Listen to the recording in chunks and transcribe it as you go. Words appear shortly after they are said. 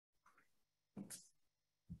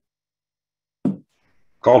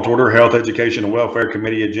Call to order Health, Education, and Welfare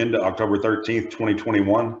Committee agenda, October 13th,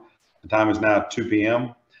 2021. The time is now 2 p.m.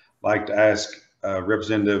 I'd like to ask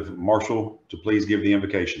Representative Marshall to please give the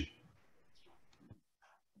invocation.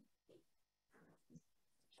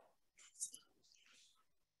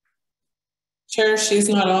 Chair, she's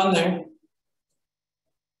not on there.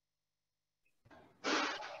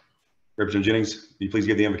 Representative Jennings, will you please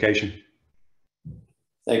give the invocation?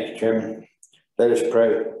 Thank you, Chairman. Let us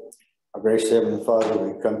pray. Our gracious Heavenly Father,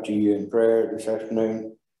 we come to you in prayer this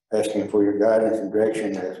afternoon, asking for your guidance and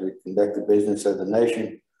direction as we conduct the business of the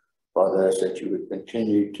nation. Father, I ask that you would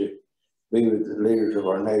continue to be with the leaders of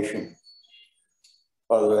our nation.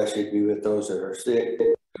 Father, I ask you to be with those that are sick,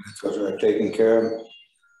 those that are taken care of.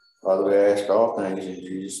 Father, we ask all things in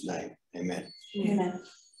Jesus' name. Amen. Amen.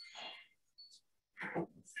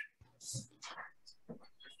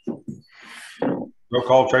 Roll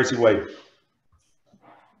call, Tracy Wade.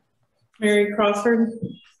 Mary Crawford.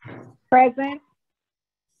 Present.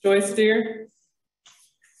 Joyce Deere.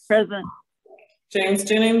 Present. James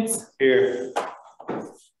Jennings. Here.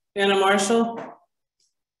 Anna Marshall.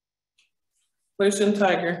 Lucian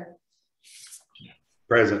Tiger.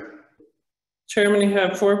 Present. Chairman, you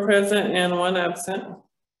have 4 present and 1 absent.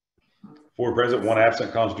 4 present, 1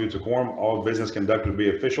 absent constitutes a quorum. All business conducted will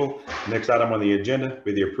be official. Next item on the agenda will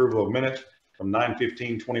be the approval of minutes from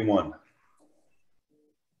 9/15/21.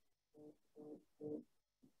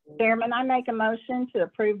 Chairman, I make a motion to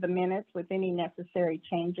approve the minutes with any necessary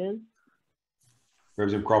changes.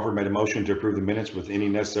 Representative Crawford made a motion to approve the minutes with any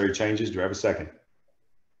necessary changes. Do I have a second?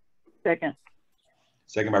 Second.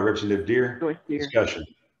 Second by Representative Deere. Joyce Deere. Discussion.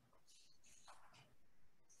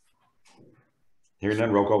 Hearing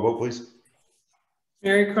none, roll call vote, please.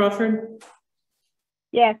 Mary Crawford.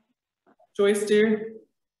 Yes. Joyce Deere.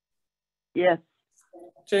 Yes.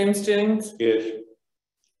 James Jennings. Yes.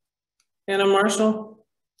 Anna Marshall.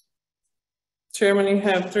 Chairman, you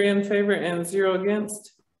have 3 in favor and 0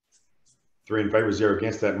 against. 3 in favor, 0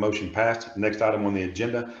 against. That motion passed. Next item on the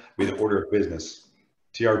agenda will be the order of business.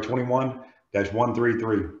 TR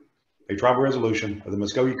 21-133. A tribal resolution of the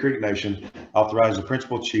Muscogee Creek Nation authorizing the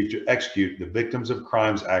principal chief to execute the Victims of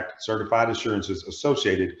Crimes Act certified assurances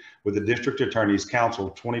associated with the District Attorney's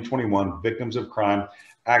Council 2021 Victims of Crime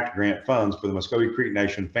Act grant funds for the Muscogee Creek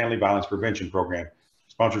Nation Family Violence Prevention Program.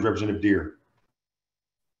 Sponsors Representative Deere.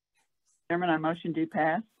 Chairman, I motion to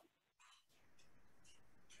pass.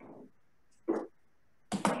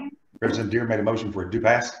 Representative Deere made a motion for a do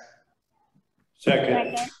pass.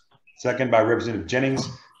 Second. Second by Representative Jennings.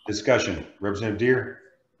 Discussion. Representative Deere.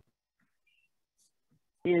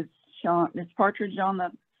 Is Partridge on the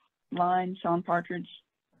line? Sean Partridge?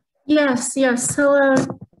 Yes. Hello,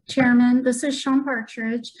 Chairman. This is Sean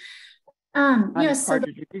Partridge. Yes.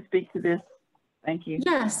 Partridge, did you speak to this? Thank you.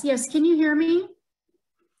 Yes. Can you hear me?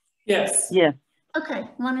 Yes. Yes. Okay,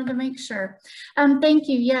 wanted to make sure. Thank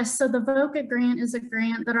you. Yes, so the VOCA grant is a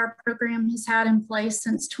grant that our program has had in place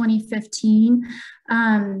since 2015,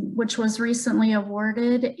 which was recently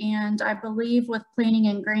awarded. And I believe with planning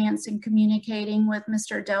and grants and communicating with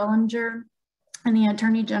Mr. Dellinger in the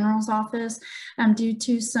Attorney General's office, due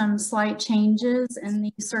to some slight changes in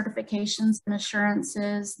the certifications and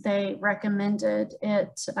assurances, they recommended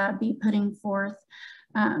it be putting forth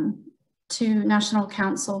to National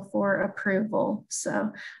Council for approval.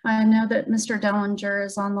 So I know that Mr. Dellinger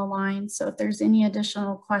is on the line. So if there's any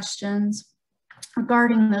additional questions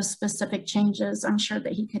regarding those specific changes, I'm sure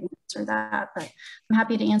that he could answer that, but I'm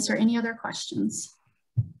happy to answer any other questions.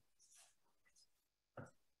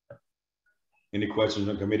 Any questions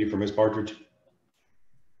on committee for Ms. Partridge?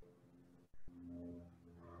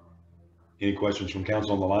 Any questions from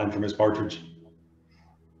council on the line for Ms. Partridge?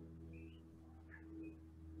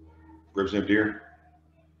 Representative Deere?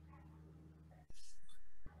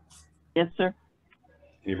 Yes, sir.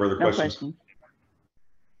 Any further No questions? questions.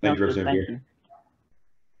 Thank you, No, sir, Representative Deere.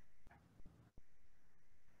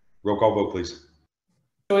 Roll call vote, please.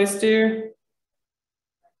 Joyce Deere.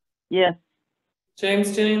 Yes.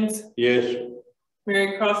 James Jennings. Yes.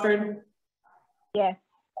 Mary Crawford. Yes.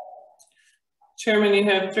 Chairman, you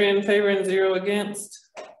have 3 in favor and 0 against.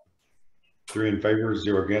 3 in favor,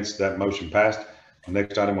 0 against. That motion passed. The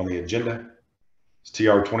next item on the agenda is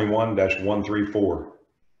TR 21-134.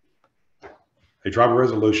 A tribal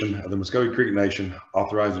resolution of the Muscogee Creek Nation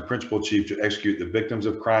authorizing the principal chief to execute the Victims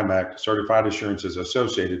of Crime Act certified assurances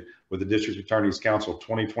associated with the District Attorney's Council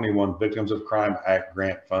 2021 Victims of Crime Act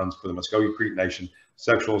grant funds for the Muscogee Creek Nation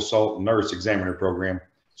Sexual Assault Nurse Examiner Program.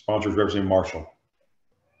 Sponsors Representative Marshall.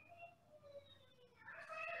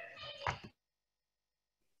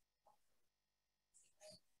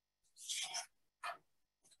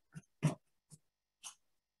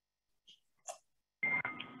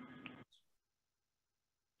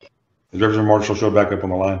 Is Representative Marshall showed back up on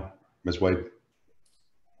the line? Ms. Wade?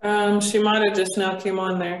 She might have just now came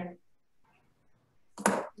on there.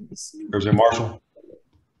 Representative Marshall?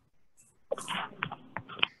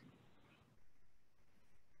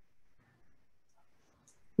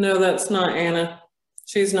 No, that's not Anna.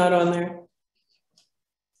 She's not on there.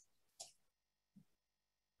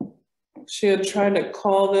 She had tried to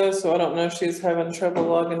call though, so I don't know if she's having trouble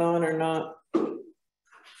logging on or not.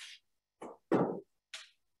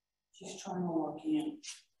 She's trying to log in.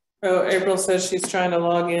 Oh, April says she's trying to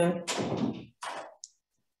log in.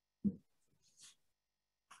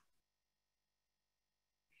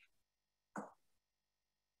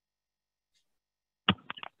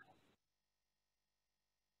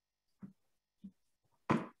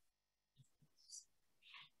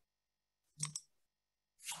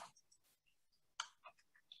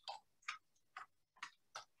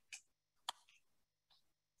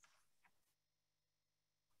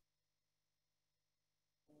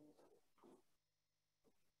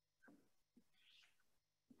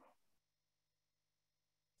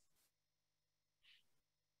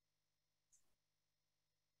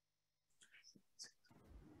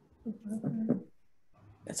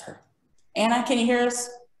 That's her. Anna, can you hear us?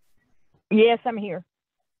 Yes, I'm here.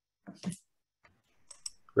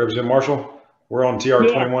 Representative Marshall, we're on TR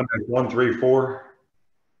 21-134.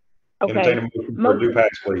 Entertain a motion for due pass,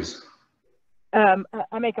 please.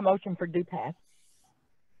 I make a motion for due pass.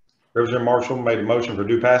 Representative Marshall made a motion for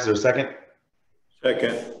due pass. Is there a second?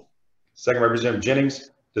 Second. Second, Representative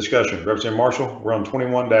Jennings. Discussion. Representative Marshall, we're on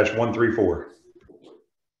 21-134.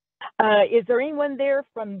 Is there anyone there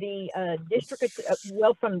from the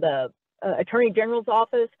from the Attorney General's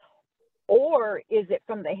office, or is it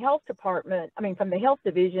from the health department? I mean, from the health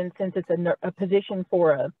division, since it's a position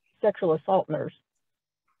for a sexual assault nurse.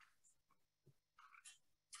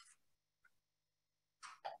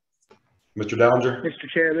 Mr. Dellinger? Mr.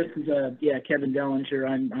 Chair, this is Kevin Dellinger.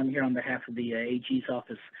 I'm here on behalf of the AG's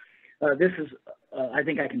office. This is I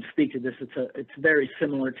think I can speak to this. It's very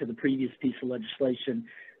similar to the previous piece of legislation.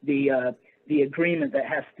 The agreement that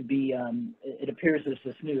has to be it appears there's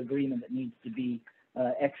this new agreement that needs to be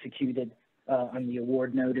executed on the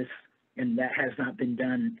award notice, and that has not been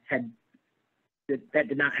done. That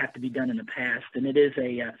did not have to be done in the past, and it is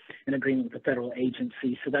an agreement with the federal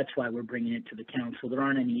agency, so that's why we're bringing it to the council. There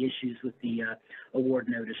aren't any issues with the award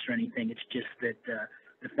notice or anything. It's just that the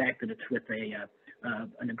fact that it's with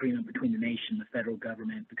an agreement between the nation, the federal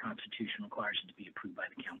government, the Constitution requires it to be approved by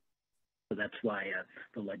the council. So that's why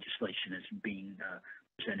the legislation is being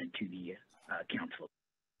presented to the council.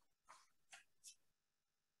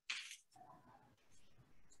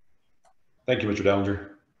 Thank you, Mr.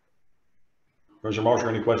 Dellinger. Representative Marshall,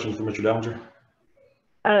 any questions for Mr. Dellinger?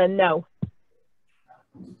 No.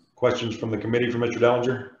 Questions from the committee for Mr.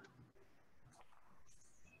 Dellinger?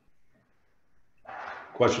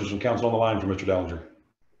 Questions from council on the line for Mr. Dellinger?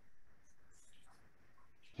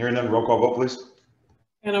 Hearing none, roll call vote, please.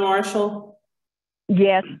 Anna Marshall,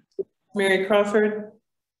 Yes. Mary Crawford,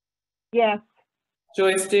 Yes.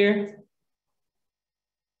 Joyce Deer,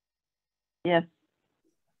 Yes.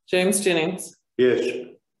 James Jennings. Yes.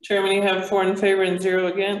 Chairman, you have 4 in favor and 0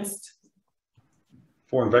 against.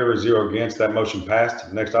 4 in favor, 0 against. That motion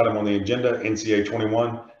passed. Next item on the agenda, NCA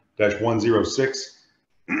 21-106.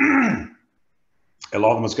 A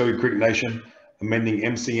law of the Muscogee Creek Nation amending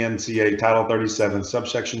MCNCA Title 37,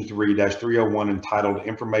 subsection 3-301, entitled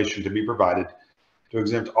Information to be Provided to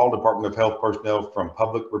exempt all Department of Health personnel from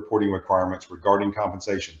public reporting requirements regarding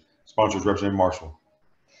compensation. Sponsors, Representative Marshall.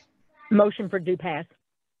 Motion for due pass.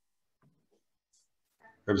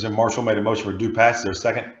 Representative Marshall made a motion for due pass. Is there a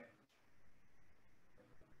second?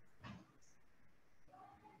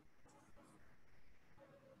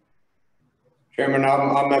 Chairman,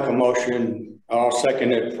 I'll make a motion. I'll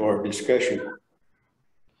second it for discussion.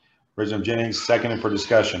 Representative Jennings, seconded for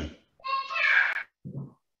discussion.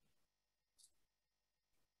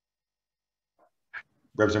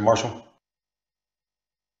 Representative Marshall?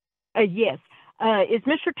 Yes. Is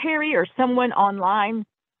Mr. Terry or someone online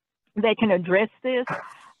that can address this?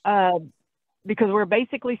 Because we're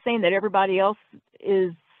basically saying that everybody else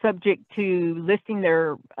is subject to listing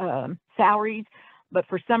their salaries, but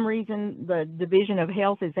for some reason, the Division of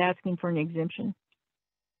Health is asking for an exemption.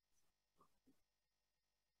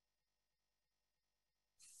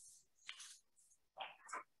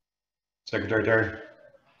 Secretary Terry?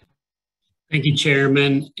 Thank you,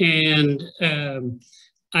 Chairman. And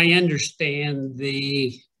I understand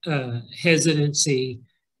the hesitancy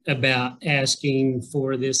about asking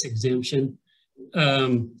for this exemption.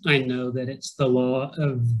 I know that it's the law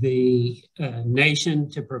of the nation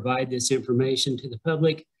to provide this information to the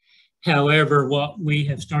public. However, what we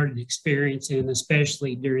have started experiencing,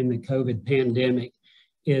 especially during the COVID pandemic,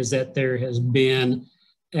 is that there has been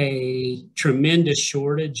a tremendous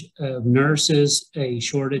shortage of nurses, a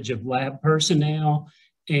shortage of lab personnel,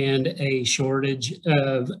 and a shortage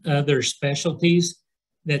of other specialties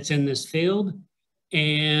that's in this field.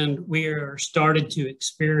 And we are started to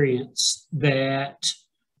experience that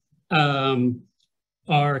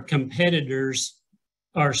our competitors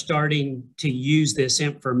are starting to use this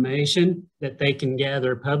information that they can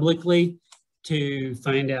gather publicly to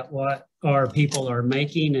find out what our people are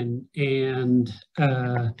making and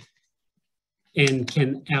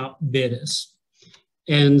can outbid us.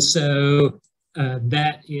 And so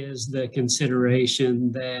that is the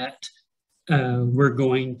consideration that we're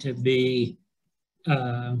going to be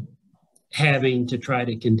having to try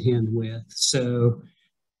to contend with. So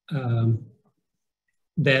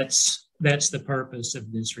that's the purpose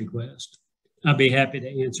of this request. I'll be happy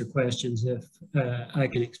to answer questions if I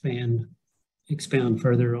can expound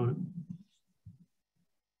further on it.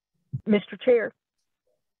 Mr. Chair.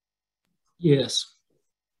 Yes.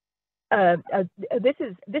 This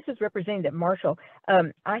is Representative Marshall.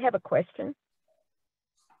 I have a question.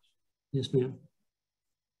 Yes, ma'am.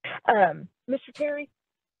 Mr. Terry,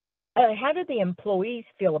 how do the employees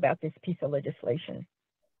feel about this piece of legislation?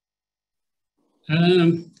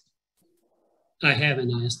 I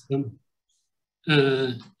haven't asked them.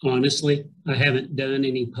 Honestly, I haven't done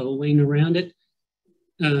any polling around it.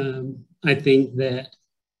 I think that,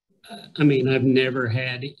 I mean, I've never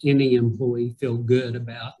had any employee feel good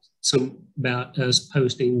about us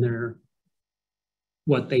posting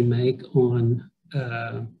what they make on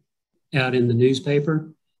out in the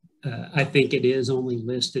newspaper. I think it is only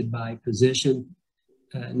listed by position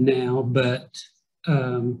now, but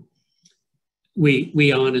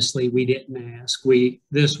we honestly, we didn't ask.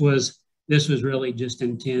 This was really just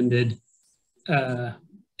intended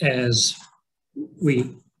as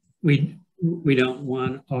we don't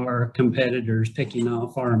want our competitors picking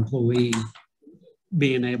off our employee,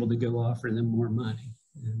 being able to go offer them more money.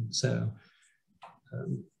 And so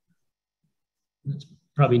that's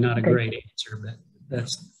probably not a great answer, but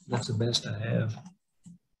that's the best I have.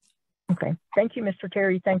 Okay. Thank you, Mr.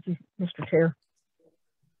 Terry. Thank you, Mr. Chair.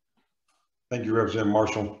 Thank you, Representative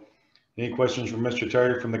Marshall. Any questions from Mr.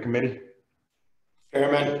 Terry from the committee?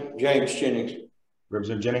 Chairman, James Jennings.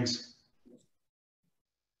 Representative Jennings.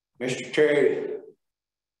 Mr. Terry,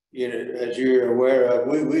 as you're aware of,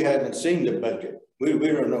 we haven't seen the budget. We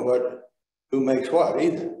don't know who makes what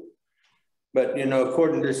either. But,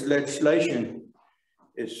 according to this legislation,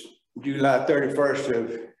 it's July 31st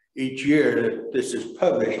of each year that this is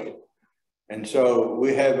published. And so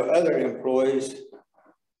we have other employees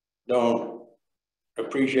don't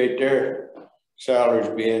appreciate their salaries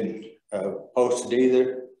being posted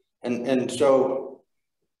either. And so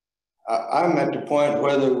I'm at the point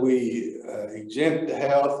whether we exempt the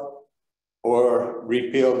health or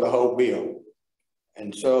repeal the whole bill.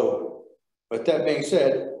 And so, with that being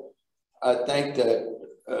said, I think that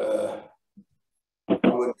I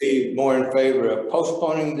would be more in favor of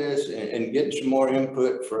postponing this and getting some more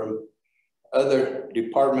input from other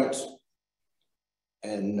departments.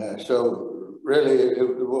 And so really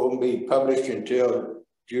it won't be published until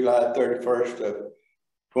July 31st of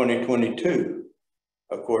 2022,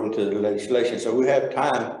 according to the legislation. So we have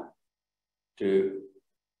time to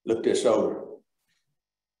look this over.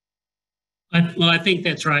 Well, I think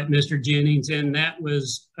that's right, Mr. Jennings, and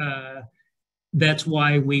that's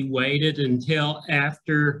why we waited until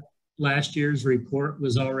after last year's report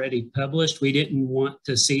was already published. We didn't want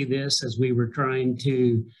to see this as we were trying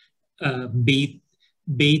to beat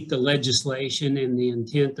the legislation and the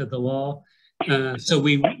intent of the law. So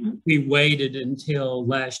we waited until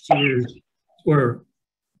last year's or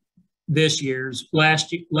this year's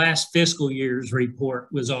last fiscal year's report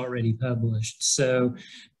was already published. So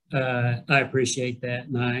I appreciate that,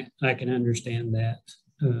 and I can understand that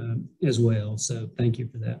as well. So thank you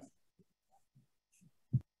for that.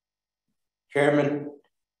 Chairman.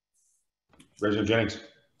 Representative Jennings.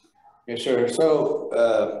 Yes, sir. So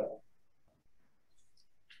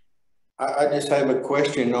I just have a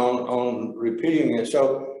question on repeating it.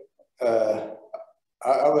 So I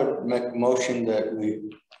would make a motion that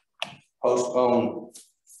we postpone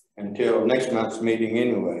until next month's meeting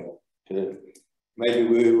anyway. Maybe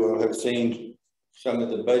we will have seen some of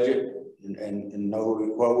the budget and know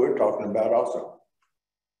what we're talking about also.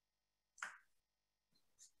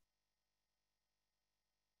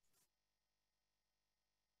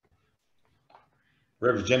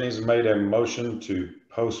 Representative Jennings made a motion to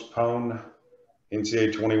postpone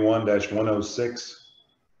NCA 21-106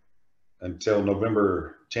 until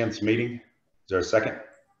November 10th meeting. Is there a second?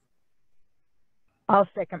 I'll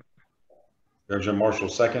second. Representative Marshall,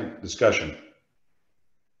 second. Discussion.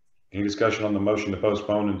 Any discussion on the motion to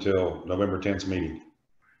postpone until November 10th meeting?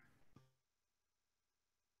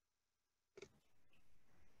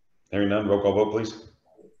 Hearing none, roll call vote, please.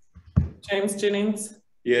 James Jennings,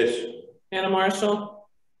 Yes. Anna Marshall,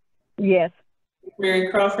 Yes. Mary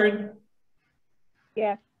Crawford,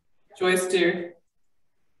 Yes. Joyce Deer.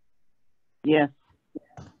 Yes.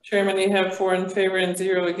 Chairman, you have 4 in favor and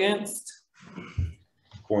 0 against.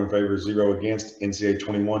 4 in favor, 0 against. NCA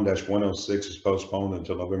 21-106 is postponed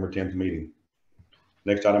until November 10th meeting.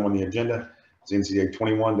 Next item on the agenda is NCA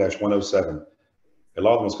 21-107. A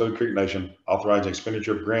law of the Muskogee Creek Nation authorizing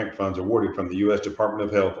expenditure of grant funds awarded from the U.S. Department of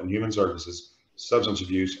Health and Human Services, Substance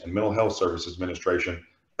Abuse and Mental Health Services Administration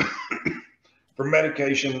for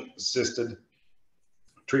medication-assisted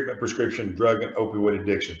treatment, prescription, drug, and opioid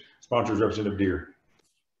addiction. Sponsors Representative Deer.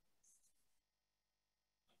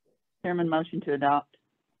 Chairman, motion to adopt.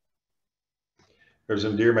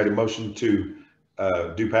 Representative Deer made a motion to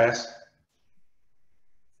do pass.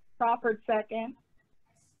 Crawford, second.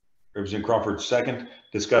 Representative Crawford, second.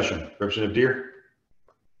 Discussion. Representative Deer.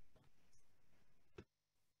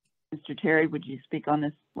 Mr. Terry, would you speak on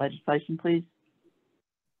this legislation, please?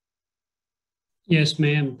 Yes,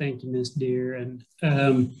 ma'am. Thank you, Ms. Deer. And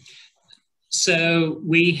so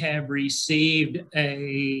we have received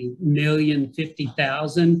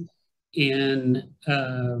 $1,050,000 in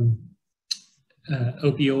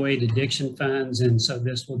opioid addiction funds, and so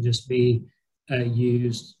this will just be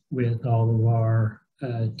used with all of our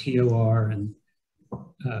TOR and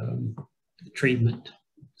treatment.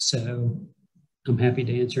 So I'm happy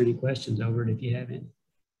to answer any questions over it if you have any.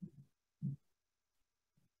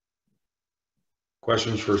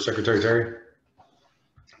 Questions for Secretary Terry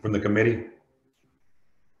from the committee?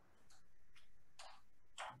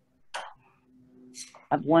 I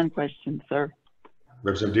have one question, sir.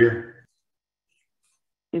 Representative Deer.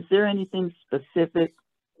 Is there anything specific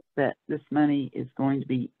that this money is going to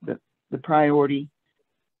be the priority?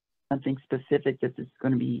 Something specific that it's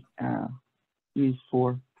going to be used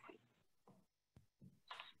for?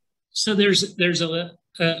 So there's a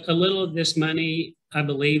little of this money, I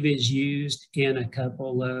believe, is used in a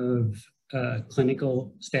couple of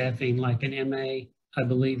clinical staffing, like an MA, I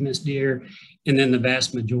believe, Ms. Deer, and then the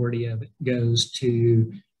vast majority of it goes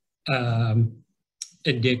to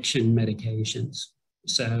addiction medications.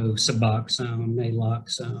 So Suboxone,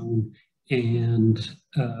 Naloxone, and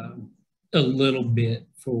a little bit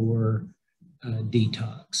for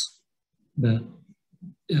detox, but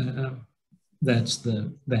that's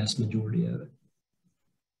the vast majority of it.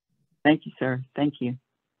 Thank you, sir. Thank you.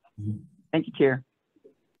 Thank you, Chair.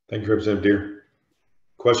 Thank you, Representative Deer.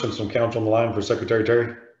 Questions from council on the line for Secretary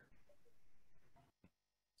Terry?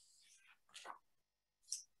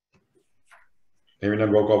 Hearing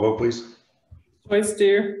none, roll call vote, please. Joyce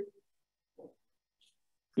Deer,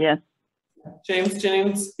 Yes. James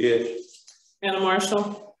Jennings, Yes. Anna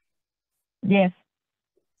Marshall, Yes.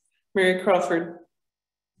 Mary Crawford.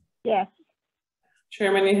 Yes.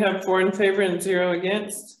 Chairman, you have 4 in favor and 0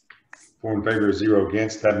 against. 4 in favor, 0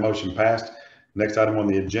 against. That motion passed. Next item on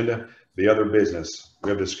the agenda, the other business. We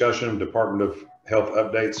have discussion of Department of Health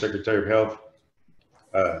update. Secretary of Health,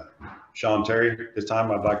 Sean Terry. This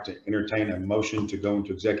time I'd like to entertain a motion to go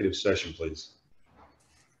into executive session, please.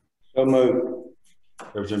 So moved.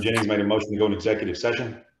 Representative Jennings made a motion to go into executive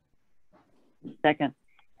session. Second.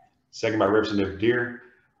 Second by Representative Deer.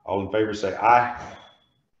 All in favor say aye.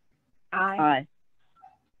 Aye. Aye.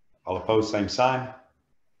 All opposed, same sign.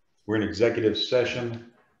 We're in executive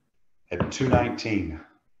session at 2:19.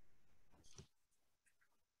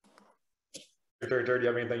 Secretary Terry, do you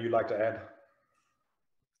have anything you'd like to add?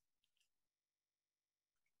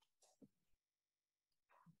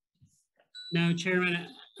 No, Chairman,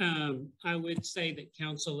 I would say that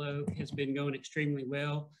Council Oak has been going extremely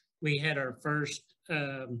well. We had our first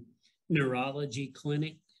neurology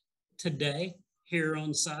clinic today here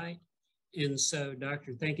on site. And so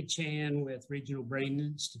Dr. Thankachan with Regional Brain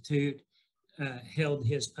Institute held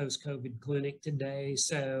his post-COVID clinic today.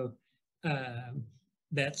 So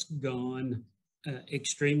that's gone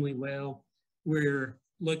extremely well. We're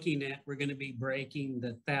looking at, we're going to be breaking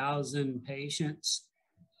the 1,000 patients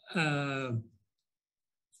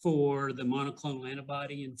for the monoclonal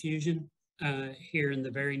antibody infusion here in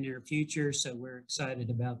the very near future. So we're excited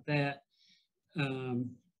about that.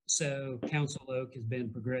 So Council Oak has been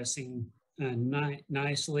progressing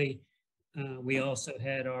nicely. We also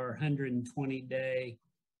had our 120-day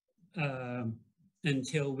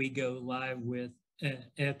until we go live with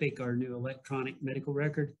Epic, our new electronic medical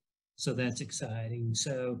record. So that's exciting.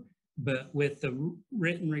 So, but with the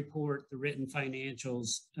written report, the written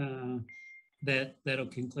financials, that'll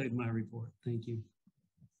conclude my report. Thank you.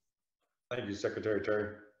 Thank you, Secretary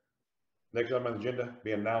Terry. Next item on the agenda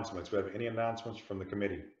be announcements. Do we have any announcements from the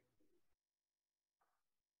committee?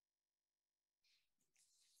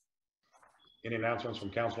 Any announcements from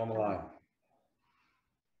council on the line?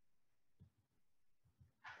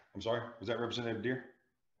 I'm sorry, was that Representative Deere?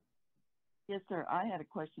 Yes, sir. I had a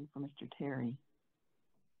question for Mr. Terry.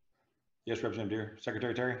 Yes, Representative Deere.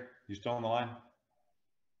 Secretary Terry, you still on the line?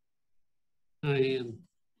 I am.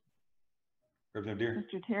 Representative Deere?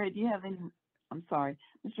 Mr. Terry, do you have any, I'm sorry,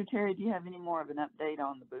 Mr. Terry, do you have any more of an update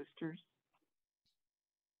on the boosters?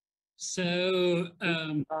 So,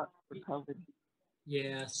 For COVID?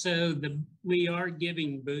 yeah, so we are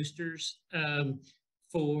giving boosters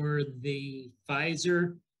for the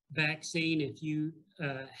Pfizer vaccine. If you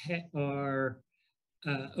are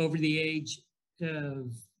over the age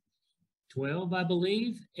of 12, I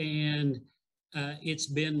believe, and it's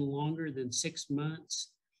been longer than 6 months,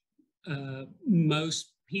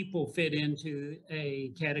 most people fit into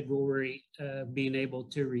a category of being able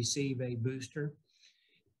to receive a booster.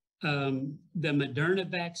 The Moderna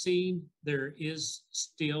vaccine, there is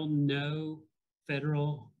still no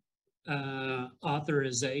federal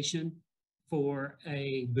authorization for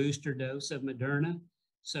a booster dose of Moderna.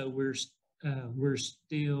 So we're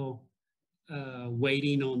still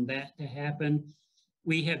waiting on that to happen.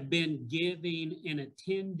 We have been giving and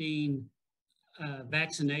attending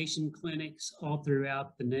vaccination clinics all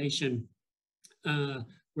throughout the nation. We're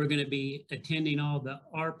going to be attending all the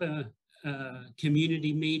ARPA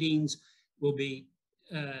community meetings. We'll be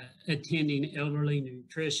attending elderly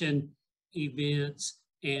nutrition events,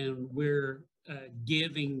 and we're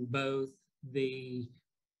giving both the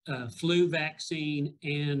flu vaccine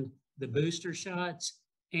and the booster shots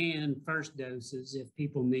and first doses if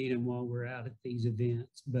people need them while we're out at these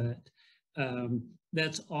events. But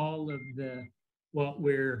that's all of what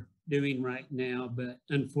we're doing right now. But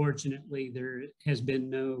unfortunately, there has been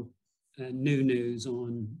no new news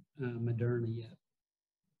on Moderna yet.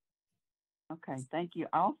 Okay, thank you.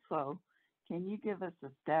 Also, can you give us a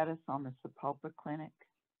status on the Sapulpa clinic?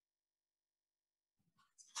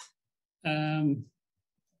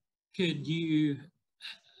 Could you,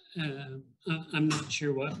 I'm not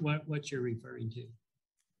sure what you're referring to,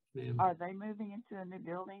 ma'am. Are they moving into a new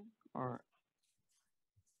building, or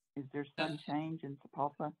is there some change in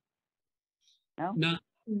Sapulpa? No?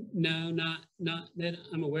 No, not that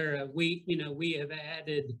I'm aware of. We have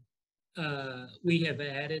added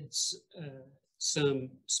some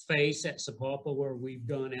space at Sapulpa where we've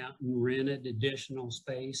gone out and rented additional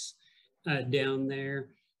space down there.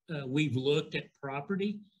 We've looked at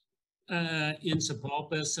property in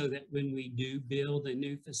Sapulpa so that when we do build a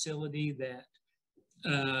new facility that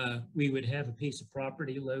we would have a piece of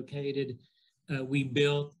property located. We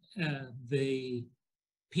built the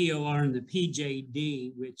POR and the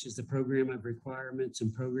PJD, which is the Program of Requirements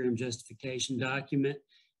and Program Justification document.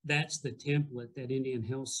 That's the template that Indian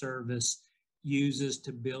Health Service uses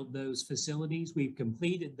to build those facilities. We've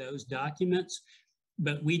completed those documents,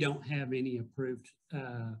 but we don't have any approved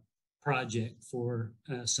project for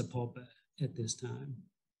Sapulpa at this time.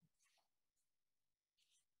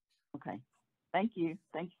 Okay. Thank you.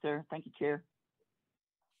 Thank you, sir. Thank you, Chair.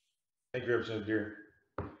 Thank you, Representative Deere.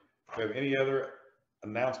 Do we have any other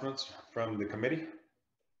announcements from the committee?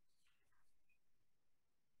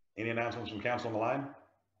 Any announcements from council on the line?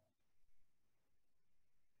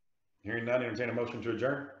 Hearing none, entertain a motion to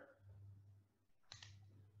adjourn.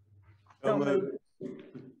 So moved.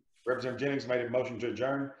 Representative Jennings made a motion to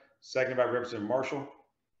adjourn, seconded by Representative Marshall.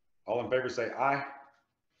 All in favor say aye.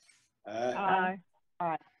 Aye.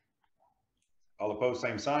 Aye. All opposed,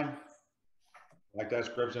 same sign. I'd like to ask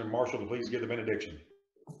Representative Marshall to please give the benediction.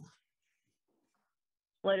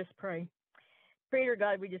 Let us pray. Creator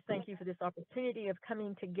God, we just thank you for this opportunity of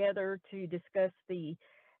coming together to discuss the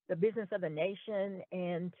business of the nation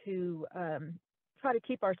and to try to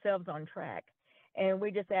keep ourselves on track. And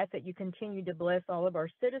we just ask that you continue to bless all of our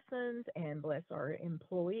citizens and bless our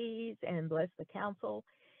employees and bless the council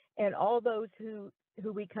and all those who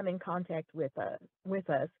we come in contact with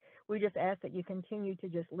us. We just ask that you continue to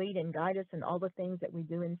just lead and guide us in all the things that we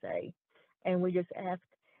do and say. And we just ask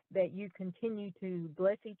that you continue to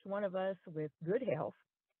bless each one of us with good health,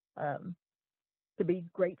 to be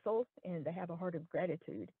grateful and to have a heart of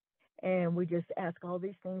gratitude. And we just ask all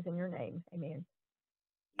these things in your name. Amen.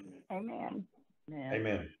 Amen.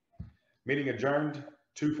 Amen. Meeting adjourned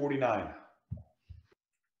 2:49.